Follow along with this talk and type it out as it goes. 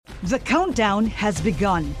The countdown has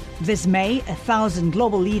begun. This May, 1,000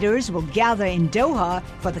 global leaders will gather in Doha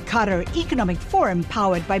for the Qatar Economic Forum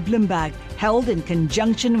powered by Bloomberg, held in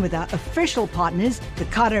conjunction with our official partners, the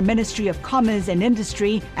Qatar Ministry of Commerce and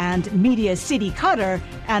Industry and Media City Qatar,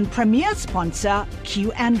 and premier sponsor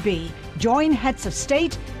QNB. Join heads of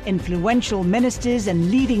state, influential ministers,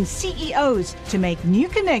 and leading CEOs to make new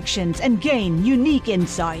connections and gain unique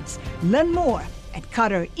insights. Learn more at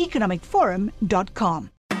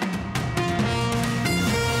QatarEconomicForum.com.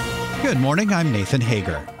 Good morning, I'm Nathan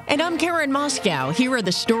Hager. And I'm Karen Moscow. Here are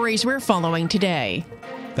the stories we're following today.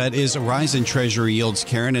 That is a rise in Treasury yields,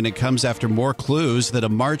 Karen, and it comes after more clues that a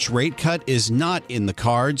March rate cut is not in the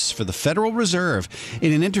cards for the Federal Reserve.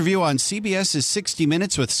 In an interview on CBS's 60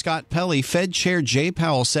 Minutes with Scott Pelley, Fed Chair Jay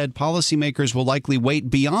Powell said policymakers will likely wait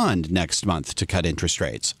beyond next month to cut interest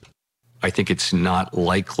rates. I think it's not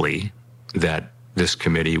likely that this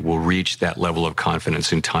committee will reach that level of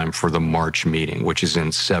confidence in time for the March meeting, which is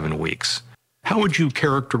in 7 weeks. How would you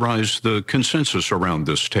characterize the consensus around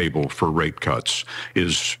this table for rate cuts?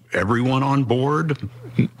 Is everyone on board?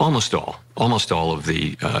 Almost all of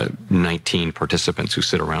the 19 participants who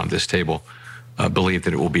sit around this table believe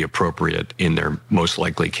that it will be appropriate in their most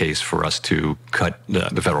likely case for us to cut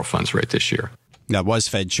the federal funds rate this year. That was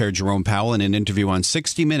Fed Chair Jerome Powell in an interview on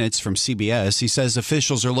 60 Minutes from CBS. He says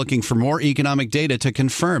officials are looking for more economic data to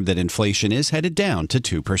confirm that inflation is headed down to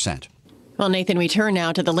 2%. Well, Nathan, we turn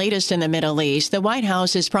now to the latest in the Middle East. The White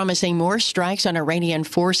House is promising more strikes on Iranian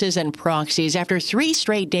forces and proxies after 3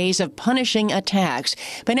 straight days of punishing attacks.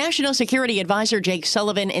 But National Security Advisor Jake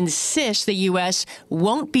Sullivan insists the U.S.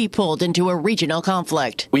 won't be pulled into a regional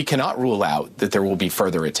conflict. We cannot rule out that there will be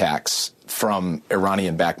further attacks from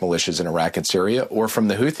Iranian-backed militias in Iraq and Syria or from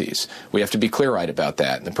the Houthis. We have to be clear-eyed about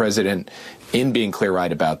that. And the president, in being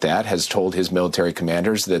clear-eyed about that, has told his military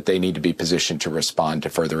commanders that they need to be positioned to respond to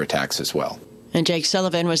further attacks as well. And Jake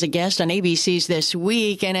Sullivan was a guest on ABC's This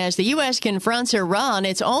Week. And as the U.S. confronts Iran,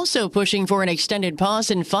 it's also pushing for an extended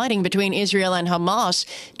pause in fighting between Israel and Hamas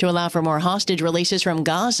to allow for more hostage releases from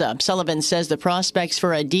Gaza. Sullivan says the prospects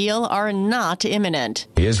for a deal are not imminent.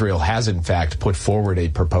 Israel has, in fact, put forward a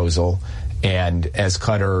proposal. And as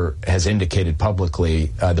Qatar has indicated publicly,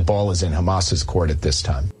 the ball is in Hamas's court at this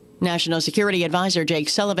time. National Security Advisor Jake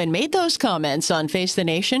Sullivan made those comments on Face the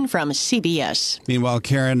Nation from CBS. Meanwhile,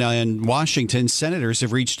 Karen, in Washington, senators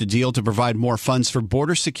have reached a deal to provide more funds for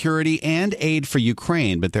border security and aid for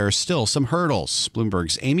Ukraine, but there are still some hurdles.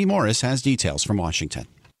 Bloomberg's Amy Morris has details from Washington.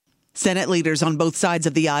 Senate leaders on both sides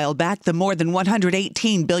of the aisle backed the more than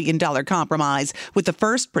 $118 billion compromise, with the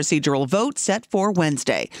first procedural vote set for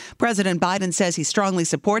Wednesday. President Biden says he strongly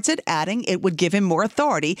supports it, adding it would give him more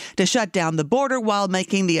authority to shut down the border while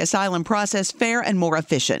making the asylum process fair and more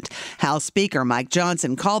efficient. House Speaker Mike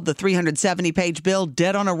Johnson called the 370-page bill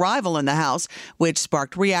dead on arrival in the House, which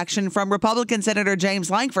sparked reaction from Republican Senator James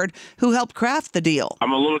Lankford, who helped craft the deal.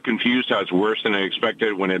 I'm a little confused how it's worse than I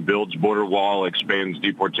expected when it builds border wall, expands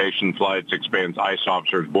deportation flights, expands ICE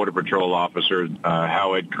officers, Border Patrol officers,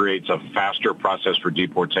 how it creates a faster process for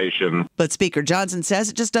deportation. But Speaker Johnson says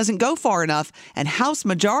it just doesn't go far enough, and House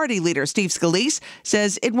Majority Leader Steve Scalise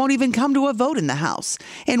says it won't even come to a vote in the House.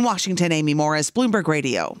 In Washington, Amy Morris, Bloomberg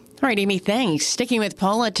Radio. All right, Amy, thanks. Sticking with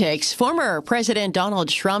politics, former President Donald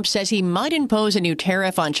Trump says he might impose a new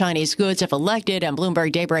tariff on Chinese goods if elected, and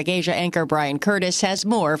Bloomberg Daybreak Asia anchor Brian Curtis has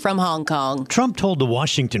more from Hong Kong. Trump told the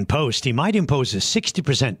Washington Post he might impose a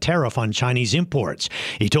 60% tariff on Chinese imports.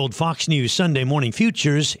 He told Fox News Sunday Morning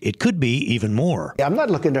Futures it could be even more. I'm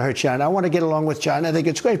not looking to hurt China. I want to get along with China. I think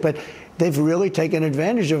it's great, but they've really taken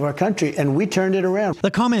advantage of our country, and we turned it around.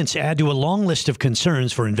 The comments add to a long list of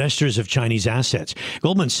concerns for investors of Chinese assets.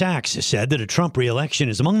 Goldman Sachs said that a Trump re-election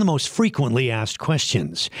is among the most frequently asked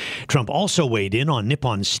questions. Trump also weighed in on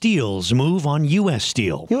Nippon Steel's move on U.S.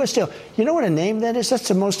 Steel. U.S. Steel. You know what a name that is? That's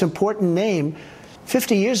the most important name.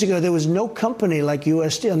 50 years ago, there was no company like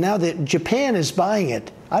U.S. Steel. Now that Japan is buying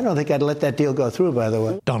it, I don't think I'd let that deal go through, by the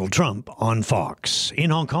way. Donald Trump on Fox.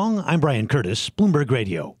 In Hong Kong, I'm Brian Curtis, Bloomberg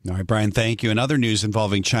Radio. All right, Brian, thank you. In other news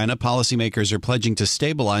involving China, policymakers are pledging to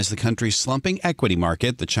stabilize the country's slumping equity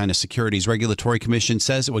market. The China Securities Regulatory Commission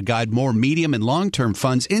says it would guide more medium and long-term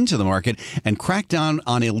funds into the market and crack down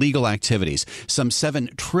on illegal activities. Some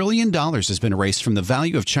 $7 trillion has been erased from the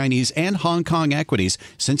value of Chinese and Hong Kong equities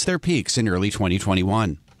since their peaks in early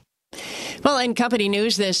 2021. Well, in company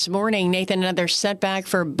news this morning, Nathan, another setback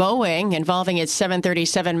for Boeing involving its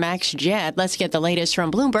 737 MAX jet. Let's get the latest from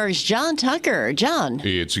Bloomberg's John Tucker. John.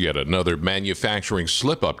 It's yet another manufacturing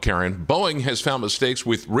slip-up, Karen. Boeing has found mistakes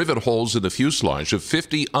with rivet holes in the fuselage of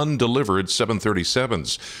 50 undelivered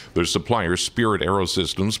 737s. Their supplier, Spirit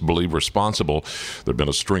Aerosystems, believe responsible. There have been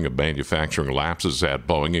a string of manufacturing lapses at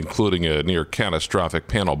Boeing, including a near-catastrophic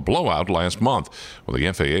panel blowout last month. Well,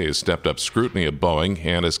 the FAA has stepped up scrutiny of Boeing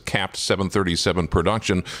and has capped 737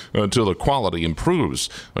 production until the quality improves.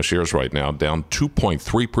 Shares right now down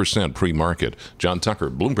 2.3% pre-market. John Tucker,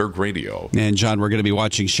 Bloomberg Radio. And John, we're going to be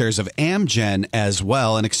watching shares of Amgen as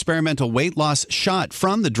well, an experimental weight loss shot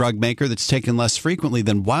from the drug maker that's taken less frequently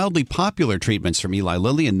than wildly popular treatments from Eli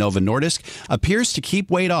Lilly and Novo Nordisk, appears to keep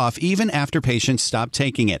weight off even after patients stop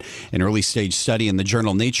taking it. An early-stage study in the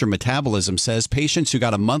journal Nature Metabolism says patients who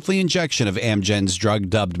got a monthly injection of Amgen's drug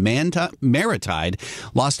dubbed Maritide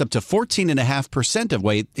lost up to 14.5% of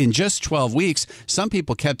weight in just 12 weeks. Some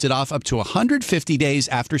people kept it off up to 150 days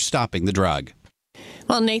after stopping the drug.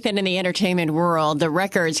 Well, Nathan, in the entertainment world, the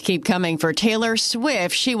records keep coming for Taylor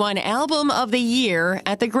Swift. She won Album of the Year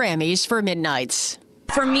at the Grammys for Midnights.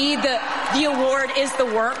 For me, the award is the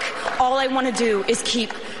work. All I want to do is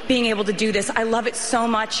keep being able to do this. I love it so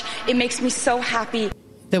much. It makes me so happy.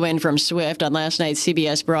 The win from Swift on last night's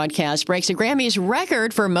CBS broadcast breaks a Grammys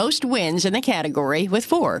record for most wins in the category with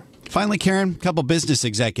 4. Finally, Karen, a couple business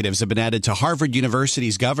executives have been added to Harvard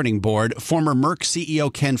University's governing board. Former Merck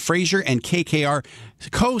CEO Ken Frazier and KKR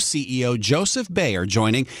co-CEO Joseph Bay are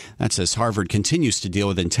joining. That's as Harvard continues to deal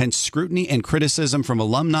with intense scrutiny and criticism from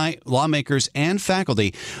alumni, lawmakers, and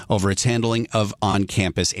faculty over its handling of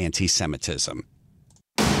on-campus anti-Semitism.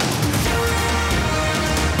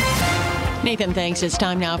 Nathan, thanks. It's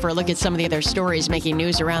time now for a look at some of the other stories making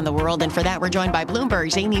news around the world. And for that, we're joined by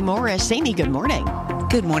Bloomberg's Amy Morris. Amy, good morning.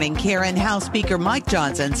 Good morning, Karen. House Speaker Mike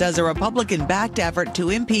Johnson says a Republican-backed effort to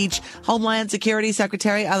impeach Homeland Security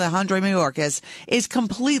Secretary Alejandro Mayorkas is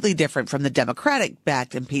completely different from the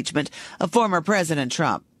Democratic-backed impeachment of former President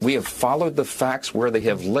Trump. We have followed the facts where they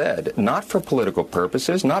have led, not for political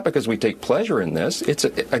purposes, not because we take pleasure in this. It's,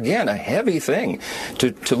 again, a heavy thing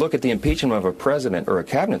to look at the impeachment of a president or a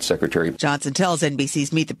cabinet secretary. Johnson tells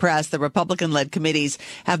NBC's Meet the Press the Republican-led committees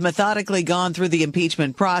have methodically gone through the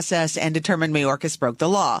impeachment process and determined Mayorkas broke the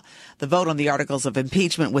law. The vote on the articles of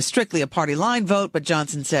impeachment was strictly a party line vote, but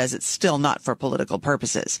Johnson says it's still not for political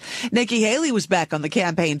purposes. Nikki Haley was back on the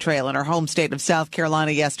campaign trail in her home state of South Carolina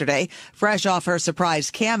yesterday, fresh off her surprise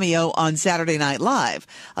cameo on Saturday Night Live.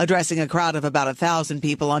 Addressing a crowd of about 1,000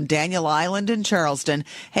 people on Daniel Island in Charleston,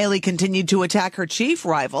 Haley continued to attack her chief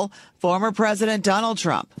rival, former President Donald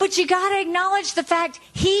Trump. But you got to acknowledge the fact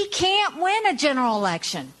he can't win a general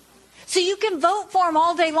election. So you can vote for him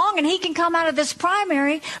all day long and he can come out of this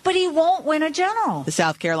primary, but he won't win a general. The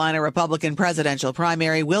South Carolina Republican presidential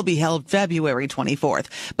primary will be held February 24th.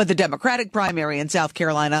 But the Democratic primary in South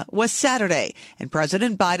Carolina was Saturday, and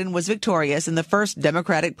President Biden was victorious in the first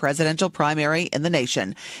Democratic presidential primary in the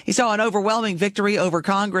nation. He saw an overwhelming victory over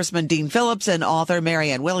Congressman Dean Phillips and author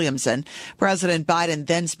Marianne Williamson. President Biden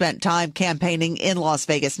then spent time campaigning in Las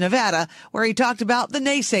Vegas, Nevada, where he talked about the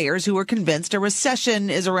naysayers who were convinced a recession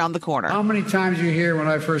is around the corner. How many times you hear when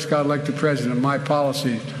I first got elected president, my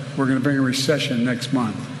policy, we're going to bring a recession next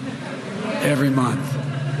month. Every month.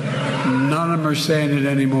 None of them are saying it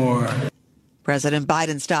anymore. President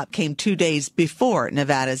Biden's stop came 2 days before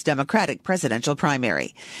Nevada's Democratic presidential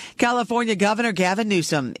primary. California Governor Gavin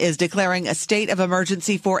Newsom is declaring a state of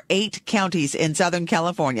emergency for 8 counties in Southern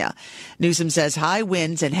California. Newsom says high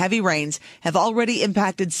winds and heavy rains have already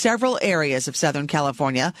impacted several areas of Southern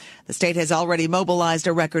California. The state has already mobilized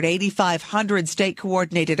a record 8,500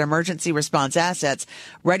 state-coordinated emergency response assets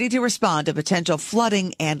ready to respond to potential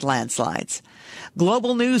flooding and landslides.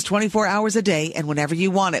 Global news 24 hours a day and whenever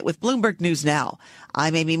you want it with Bloomberg News Now.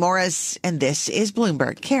 I'm Amy Morris, and this is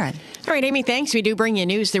Bloomberg. Karen. All right, Amy, thanks. We do bring you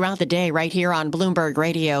news throughout the day right here on Bloomberg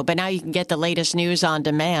Radio, but now you can get the latest news on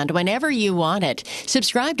demand whenever you want it.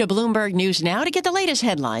 Subscribe to Bloomberg News Now to get the latest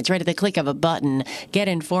headlines right at the click of a button. Get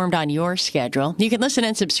informed on your schedule. You can listen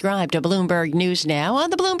and subscribe to Bloomberg News Now on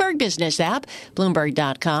the Bloomberg Business app,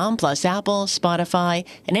 Bloomberg.com, plus Apple, Spotify,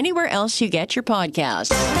 and anywhere else you get your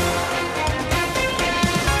podcasts.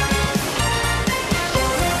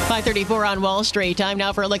 5:34 on Wall Street. Time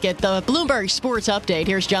now for a look at the Bloomberg Sports Update.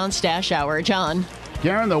 Here's John Stashower. John.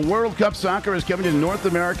 Karen, the World Cup soccer is coming to North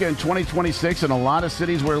America in 2026, and a lot of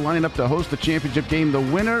cities were lining up to host the championship game. The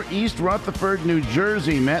winner, East Rutherford, New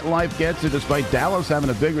Jersey. MetLife gets it despite Dallas having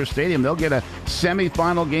a bigger stadium. They'll get a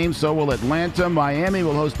semifinal game, so will Atlanta. Miami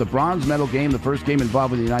will host the bronze medal game, the first game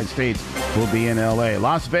involved with the United States. will be in L.A.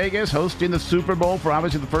 Las Vegas hosting the Super Bowl for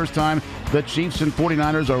obviously the first time. The Chiefs and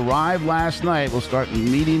 49ers arrived last night. We'll start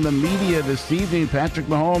meeting the media this evening. Patrick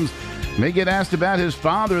Mahomes may get asked about his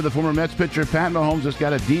father. The former Mets pitcher Pat Mahomes just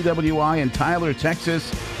got a DWI in Tyler,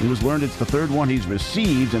 Texas. It was learned it's the third one he's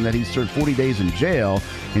received and that he served 40 days in jail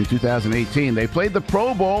in 2018. They played the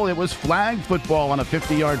Pro Bowl. It was flag football on a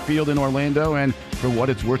 50-yard field in Orlando, and for what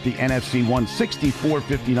it's worth, the NFC won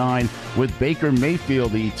 64-59 with Baker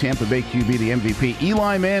Mayfield, the Tampa Bay QB, the MVP.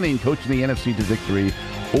 Eli Manning coaching the NFC to victory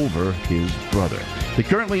over his brother. The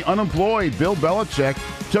currently unemployed Bill Belichick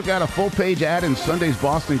took out a full-page ad in Sunday's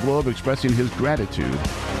Boston Globe expressing his gratitude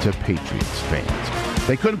to Patriots fans.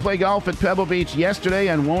 They couldn't play golf at Pebble Beach yesterday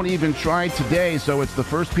and won't even try today, so it's the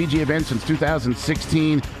first PGA event since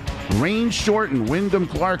 2016. Rain shortened. Wyndham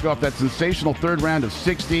Clark off that sensational third round of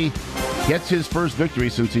 60 gets his first victory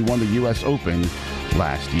since he won the U.S. Open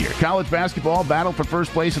last year. College basketball battled for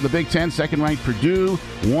first place in the Big Ten. Second-ranked Purdue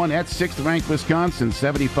won at sixth-ranked Wisconsin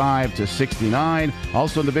 75-69.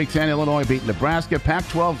 Also in the Big Ten, Illinois beat Nebraska.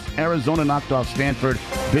 Pac-12 Arizona knocked off Stanford.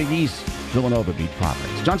 Big East, Villanova beat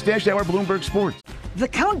Providence. John Stash Hour, Bloomberg Sports. The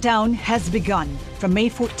countdown has begun. From May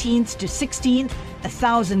 14th to 16th,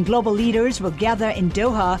 1,000 global leaders will gather in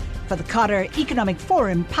Doha for the Qatar Economic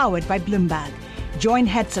Forum powered by Bloomberg. Join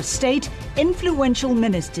heads of state, influential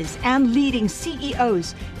ministers, and leading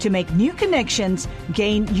CEOs to make new connections,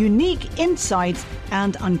 gain unique insights,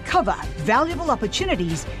 and uncover valuable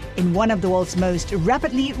opportunities in one of the world's most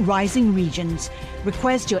rapidly rising regions.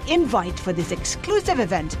 Request your invite for this exclusive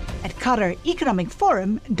event at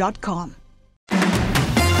QatarEconomicForum.com.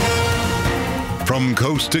 From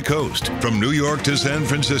coast to coast, from New York to San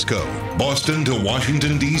Francisco, Boston to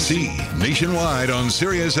Washington, D.C., nationwide on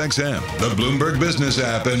SiriusXM, the Bloomberg Business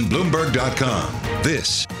app, and Bloomberg.com.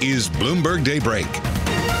 This is Bloomberg Daybreak.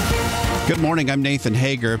 Good morning, I'm Nathan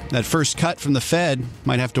Hager. That first cut from the Fed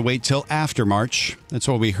might have to wait till after March. That's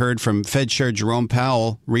what we heard from Fed Chair Jerome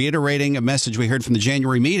Powell, reiterating a message we heard from the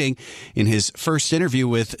January meeting in his first interview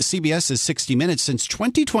with CBS's 60 Minutes since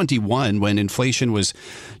 2021, when inflation was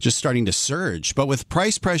just starting to surge. But with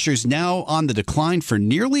price pressures now on the decline for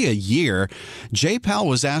nearly a year, Jay Powell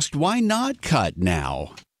was asked why not cut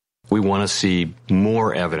now. We want to see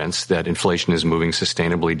more evidence that inflation is moving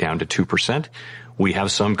sustainably down to 2%. We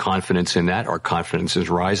have some confidence in that. Our confidence is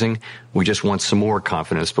rising. We just want some more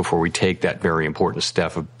confidence before we take that very important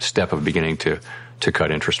step of beginning to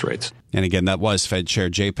cut interest rates. And again, that was Fed Chair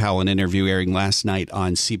Jay Powell, an interview airing last night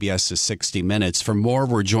on CBS's 60 Minutes. For more,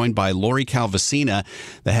 we're joined by Lori Calvasina,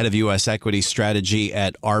 the head of U.S. equity strategy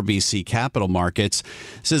at RBC Capital Markets.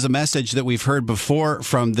 This is a message that we've heard before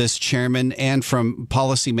from this chairman and from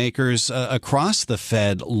policymakers across the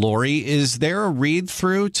Fed. Lori, is there a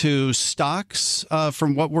read-through to stocks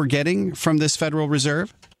from what we're getting from this Federal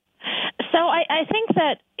Reserve? So I think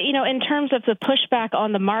that, in terms of the pushback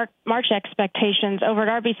on the March expectations, over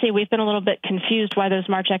at RBC, we've been a little bit confused why those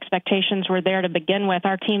March expectations were there to begin with.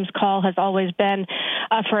 Our team's call has always been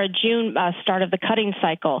for a June start of the cutting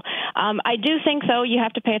cycle. I do think, though, you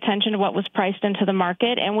have to pay attention to what was priced into the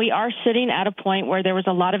market, and we are sitting at a point where there was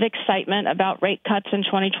a lot of excitement about rate cuts in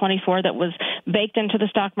 2024 that was baked into the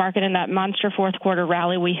stock market in that monster fourth quarter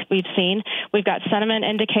rally we've seen. We've got sentiment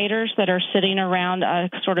indicators that are sitting around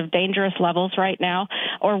sort of dangerous levels right now,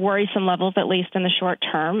 or worrisome levels, at least in the short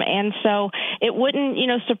term. And so it wouldn't,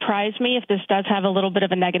 surprise me if this does have a little bit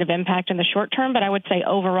of a negative impact in the short term, but I would say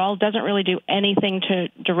overall doesn't really do anything to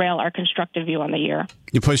derail our constructive view on the year.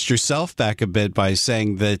 You pushed yourself back a bit by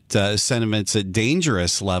saying that sentiment's at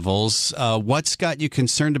dangerous levels. What's got you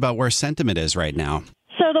concerned about where sentiment is right now?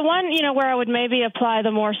 So the one, where I would maybe apply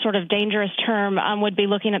the more sort of dangerous term would be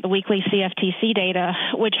looking at the weekly CFTC data,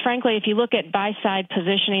 which frankly, if you look at buy-side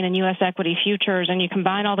positioning in U.S. equity futures and you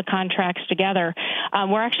combine all the contracts together,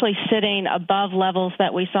 we're actually sitting above levels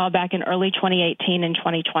that we saw back in early 2018 and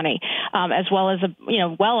 2020, as well as,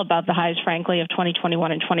 well above the highs, frankly, of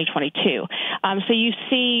 2021 and 2022. So you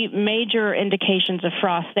see major indications of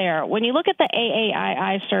froth there. When you look at the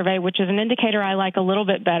AAII survey, which is an indicator I like a little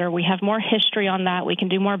bit better, we have more history on that. We can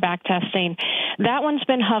do more back testing. That one's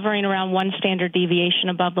been hovering around one standard deviation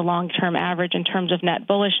above the long-term average in terms of net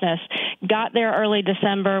bullishness. Got there early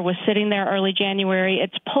December, was sitting there early January.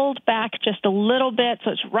 It's pulled back just a little bit,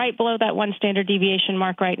 so it's right below that one standard deviation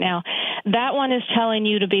mark right now. That one is telling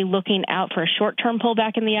you to be looking out for a short-term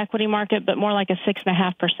pullback in the equity market, but more like a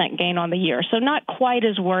 6.5% gain on the year. So not quite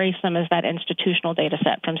as worrisome as that institutional data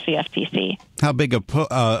set from CFTC. How big a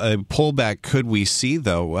pullback could we see,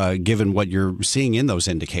 though, given what you're seeing in those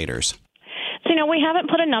indicators? So, we haven't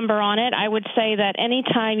put a number on it. I would say that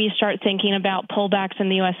anytime you start thinking about pullbacks in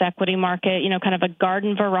the U.S. equity market, kind of a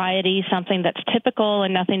garden variety, something that's typical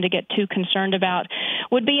and nothing to get too concerned about,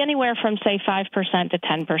 would be anywhere from, say, 5% to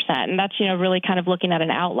 10%. And that's, really kind of looking at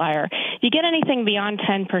an outlier. If you get anything beyond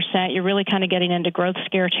 10%, you're really kind of getting into growth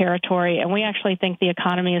scare territory. And we actually think the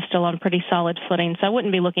economy is still on pretty solid footing. So I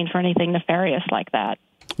wouldn't be looking for anything nefarious like that.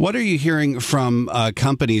 What are you hearing from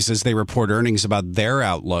companies as they report earnings about their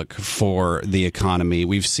outlook for the economy?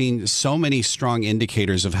 We've seen so many strong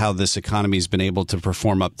indicators of how this economy has been able to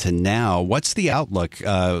perform up to now. What's the outlook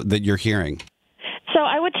that you're hearing? So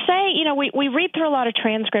I would say, we read through a lot of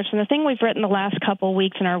transcripts, and the thing we've written the last couple of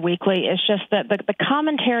weeks in our weekly is just that the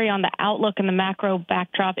commentary on the outlook and the macro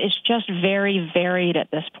backdrop is just very varied at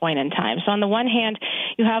this point in time. So on the one hand,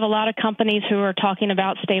 you have a lot of companies who are talking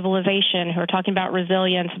about stabilization, who are talking about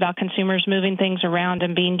resilience, about consumers moving things around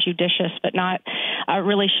and being judicious, but not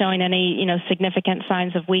really showing any, significant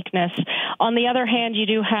signs of weakness. On the other hand, you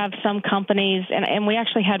do have some companies, and we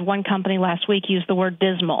actually had one company last week use the word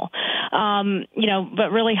dismal,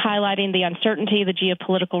 but really highlighting the uncertainty, the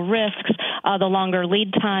geopolitical risks, the longer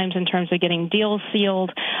lead times in terms of getting deals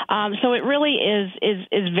sealed. So it really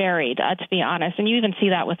is varied, to be honest, and you even see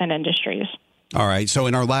that within industries. All right. So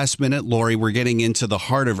in our last minute, Lori, we're getting into the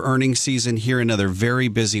heart of earnings season here. Another very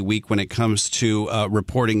busy week when it comes to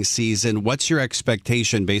reporting season. What's your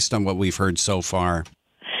expectation based on what we've heard so far?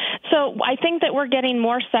 So I think that we're getting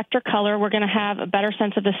more sector color. We're going to have a better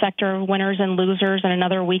sense of the sector of winners and losers in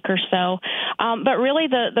another week or so. But really,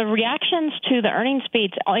 the reactions to the earnings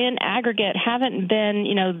beats in aggregate haven't been,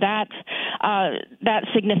 that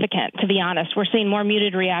significant, to be honest. We're seeing more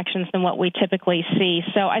muted reactions than what we typically see.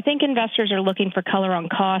 So I think investors are looking for color on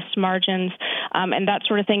costs, margins, and that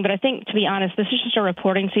sort of thing. But I think, to be honest, this is just a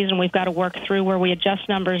reporting season we've got to work through where we adjust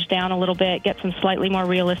numbers down a little bit, get some slightly more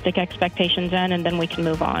realistic expectations in, and then we can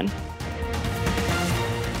move on.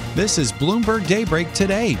 This is Bloomberg Daybreak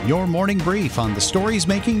Today, your morning brief on the stories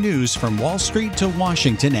making news from Wall Street to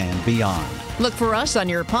Washington and beyond. Look for us on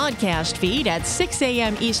your podcast feed at 6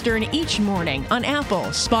 a.m. Eastern each morning on Apple,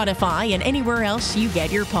 Spotify, and anywhere else you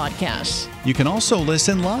get your podcasts. You can also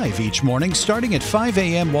listen live each morning starting at 5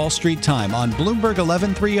 a.m. Wall Street time on Bloomberg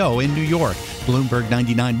 1130 in New York, Bloomberg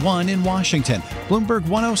 99.1 in Washington, Bloomberg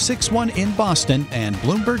 106.1 in Boston, and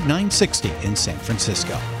Bloomberg 960 in San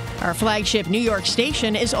Francisco. Our flagship New York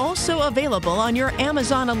station is also available on your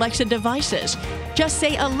Amazon Alexa devices. Just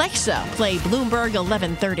say, Alexa, play Bloomberg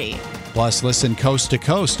 1130. Plus, listen coast to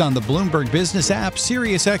coast on the Bloomberg Business app,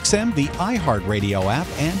 SiriusXM, the iHeartRadio app,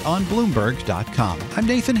 and on Bloomberg.com. I'm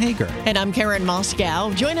Nathan Hager. And I'm Karen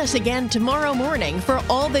Moscow. Join us again tomorrow morning for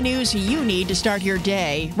all the news you need to start your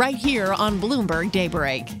day right here on Bloomberg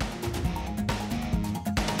Daybreak.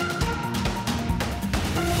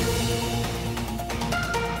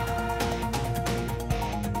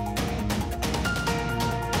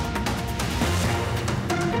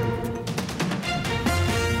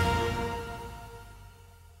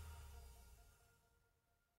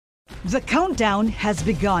 The countdown has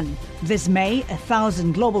begun. This May,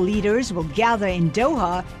 1,000 global leaders will gather in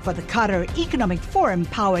Doha for the Qatar Economic Forum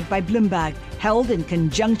powered by Bloomberg, held in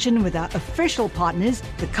conjunction with our official partners,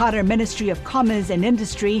 the Qatar Ministry of Commerce and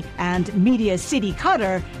Industry and Media City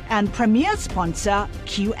Qatar, and premier sponsor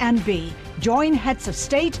QNB. Join heads of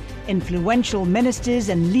state, influential ministers,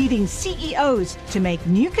 and leading CEOs to make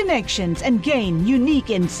new connections and gain unique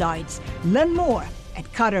insights. Learn more at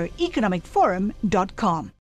QatarEconomicForum.com.